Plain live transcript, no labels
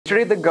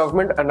Yesterday, the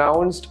government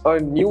announced a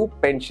new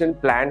pension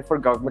plan for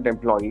government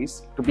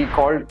employees to be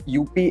called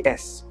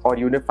UPS or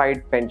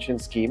Unified Pension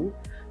Scheme.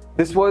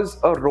 This was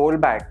a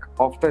rollback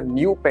of the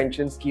new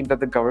pension scheme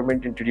that the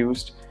government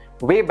introduced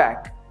way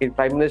back in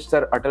Prime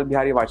Minister Atal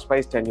Bihari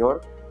Vajpayee's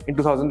tenure in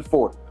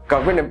 2004.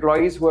 Government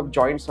employees who have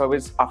joined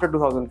service after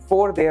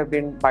 2004, they have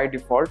been by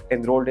default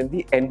enrolled in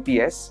the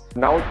NPS.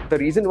 Now, the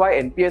reason why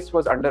NPS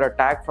was under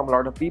attack from a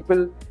lot of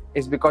people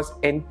is because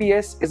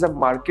NPS is a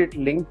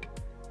market-linked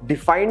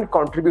defined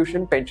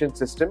contribution pension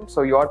system.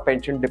 So your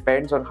pension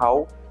depends on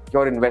how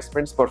your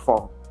investments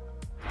perform.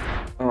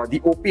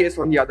 The OPS,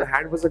 on the other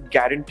hand, was a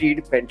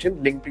guaranteed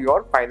pension linked to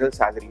your final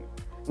salary.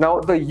 Now,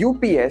 the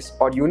UPS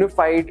or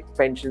Unified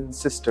Pension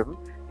System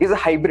is a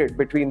hybrid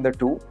between the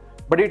two,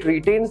 but it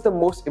retains the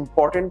most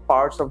important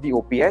parts of the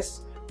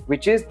OPS,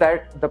 which is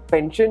that the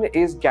pension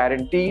is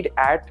guaranteed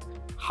at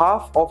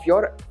half of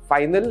your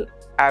final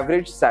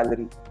average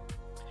salary.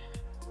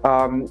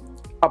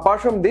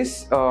 Apart from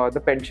this,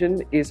 the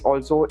pension is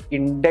also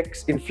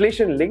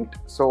inflation linked,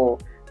 so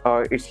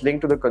it's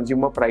linked to the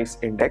consumer price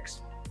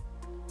index.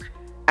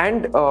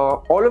 And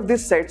all of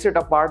this sets it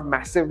apart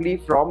massively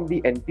from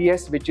the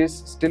NPS, which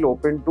is still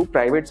open to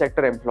private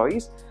sector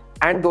employees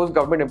and those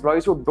government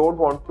employees who don't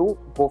want to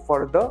go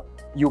for the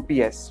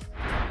UPS.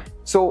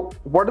 So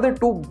what are the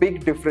two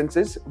big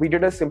differences? We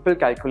did a simple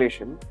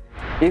calculation.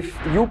 If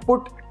you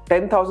put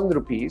 10,000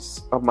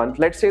 rupees a month,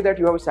 let's say that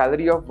you have a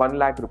salary of 1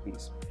 lakh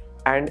rupees,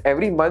 and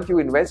every month you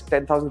invest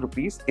 10,000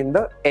 rupees in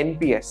the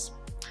NPS.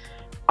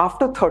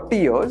 After 30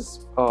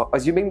 years,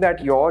 assuming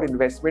that your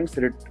investments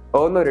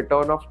earn a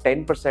return of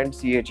 10%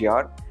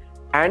 CAGR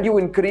and you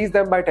increase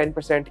them by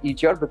 10%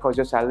 each year because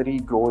your salary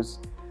grows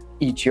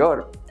each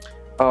year,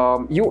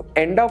 you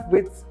end up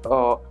with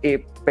a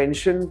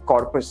pension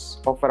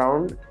corpus of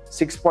around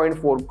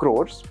 6.4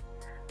 crores.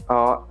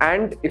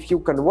 And if you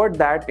convert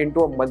that into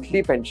a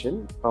monthly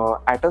pension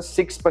at a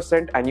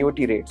 6%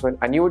 annuity rate, so an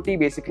annuity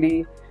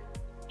basically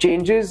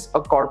changes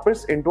a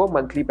corpus into a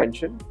monthly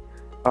pension.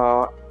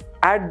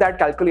 At that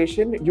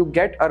calculation, you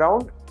get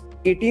around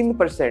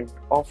 18%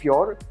 of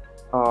your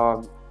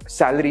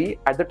salary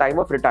at the time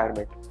of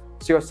retirement.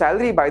 So your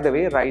salary, by the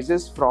way,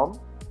 rises from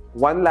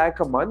 1 lakh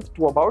a month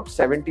to about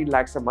 17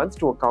 lakhs a month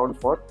to account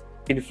for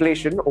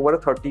inflation over a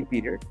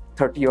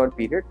 30-year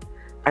period.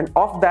 And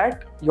of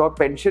that, your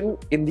pension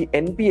in the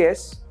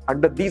NPS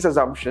under these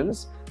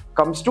assumptions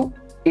comes to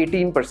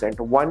 18%,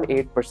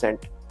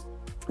 18%.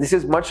 This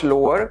is much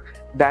lower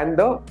than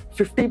the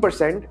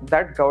 50%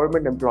 that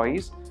government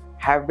employees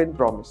have been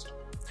promised.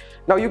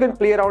 Now, you can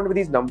play around with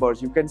these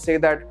numbers. You can say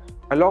that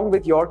along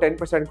with your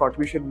 10%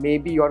 contribution,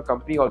 maybe your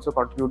company also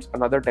contributes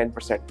another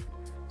 10%.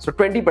 So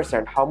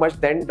 20%, how much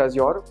then does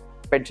your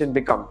pension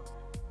become?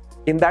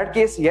 In that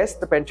case, yes,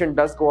 the pension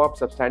does go up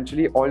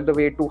substantially all the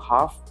way to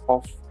half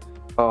of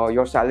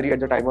your salary at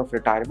the time of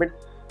retirement.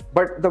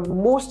 But the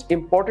most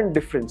important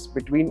difference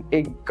between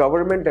a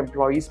government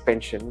employee's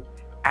pension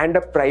and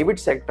a private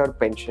sector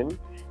pension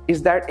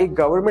is that a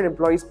government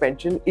employee's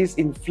pension is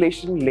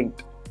inflation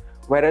linked,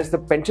 whereas the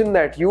pension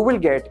that you will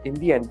get in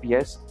the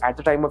NPS at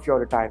the time of your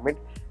retirement,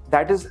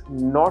 that is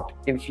not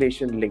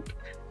inflation linked.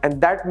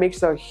 And that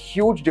makes a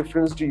huge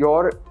difference to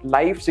your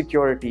life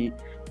security,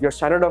 your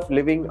standard of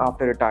living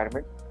after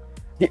retirement.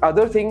 The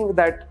other thing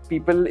that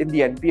people in the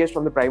NPS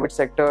from the private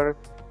sector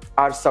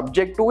are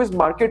subject to is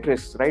market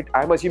risks, right?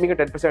 I'm assuming a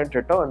 10%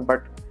 return,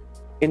 but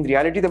in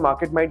reality, the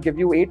market might give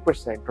you 8%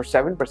 or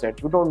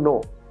 7%. You don't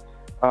know.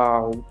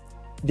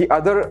 The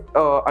other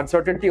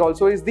uncertainty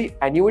also is the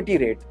annuity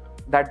rate.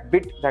 That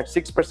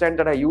 6%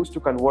 that I use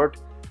to convert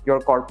your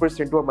corpus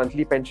into a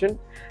monthly pension,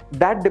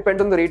 that depends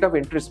on the rate of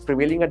interest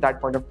prevailing at that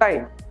point of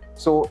time.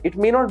 So it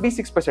may not be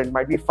 6%, it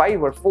might be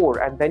 5 or 4,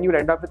 and then you'll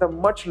end up with a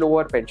much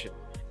lower pension.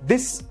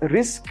 These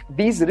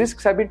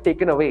risks have been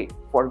taken away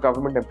for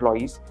government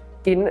employees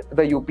in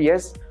the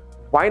UPS.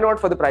 Why not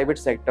for the private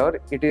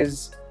sector? It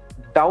is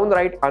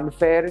downright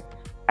unfair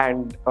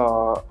and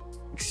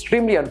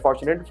extremely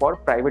unfortunate for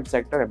private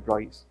sector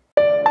employees.